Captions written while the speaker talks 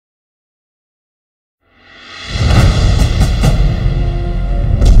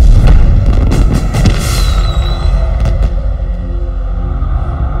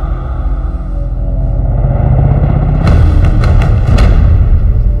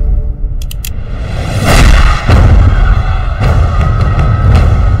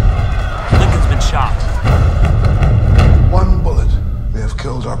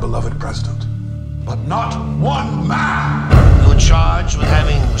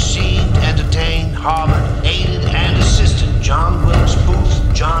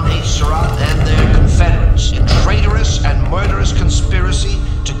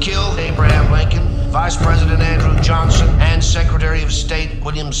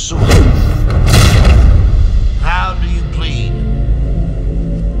Surrat. How do you plead?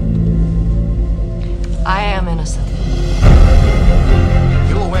 I am innocent.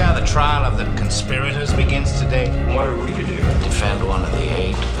 You aware the trial of the conspirators begins today? What are we to do? Defend one of the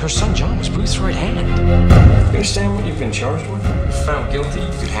 8. Her son John was Booth's right hand. You understand what you've been charged with? If found guilty, you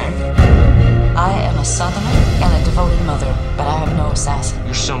could hang. I am a southerner and a devoted mother, but I am no assassin.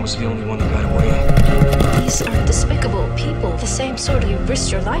 Your son was the only one that got away. These are despicable people, the same sort you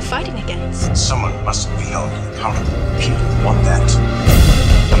risked your life fighting against. Someone must be held accountable. People want that.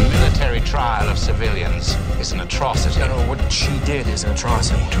 The military trial of civilians is an atrocity. No, what she did is an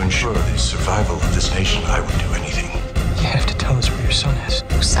atrocity. To ensure the survival of this nation, I would do anything. You have to tell us where your son is.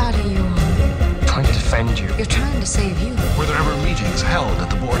 Whose side are you on? Trying to defend you. You're trying to save you. Were there ever meetings held at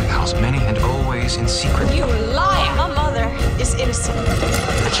the boarding house? Many and always in secret. You liar! My mother is innocent.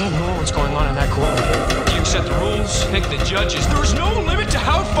 I can't know what's going on in that courtroom. You set the rules, pick the judges. There's no limit to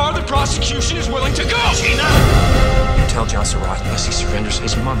how far the prosecution is willing to go. You tell John Surrat, unless he surrenders,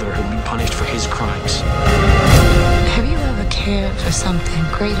 his mother will be punished for his crimes. Have you ever cared for something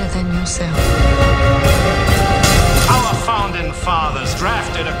greater than yourself? Our founding fathers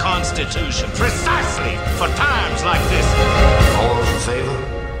drafted a constitution precisely for times like this. All those in favor?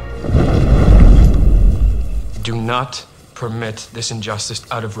 Do not permit this injustice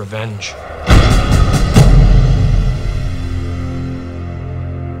out of revenge.